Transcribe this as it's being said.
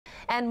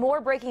And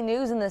more breaking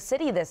news in the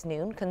city this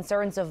noon.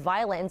 Concerns of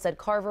violence at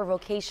Carver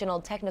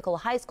Vocational-Technical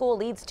High School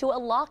leads to a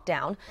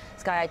lockdown.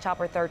 Sky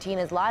Chopper 13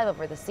 is live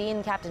over the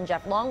scene. Captain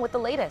Jeff Long with the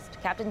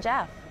latest. Captain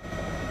Jeff.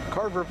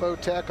 Carver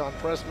Vo-Tech on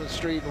Pressman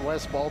Street in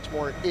West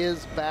Baltimore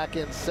is back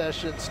in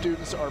session.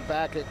 Students are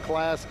back in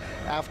class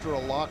after a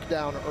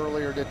lockdown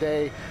earlier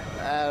today.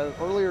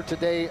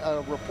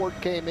 A report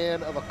came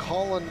in of a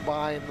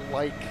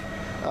Columbine-like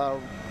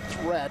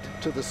threat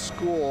to the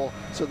school.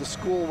 So the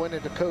school went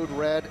into code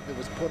red. It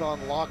was put on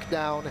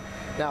lockdown.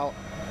 Now,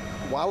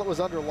 while it was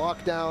under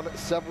lockdown,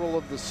 several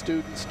of the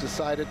students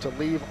decided to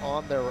leave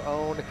on their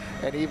own,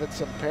 and even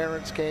some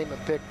parents came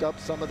and picked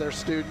up some of their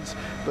students.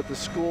 But the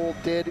school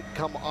did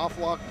come off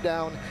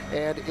lockdown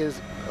and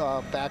is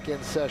back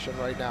in session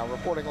right now.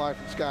 Reporting live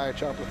from Sky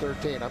Chopper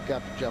 13, I'm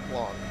Captain Jeff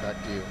Long. Back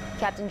to you.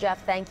 Captain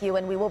Jeff, thank you,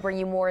 and we will bring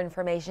you more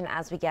information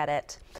as we get it.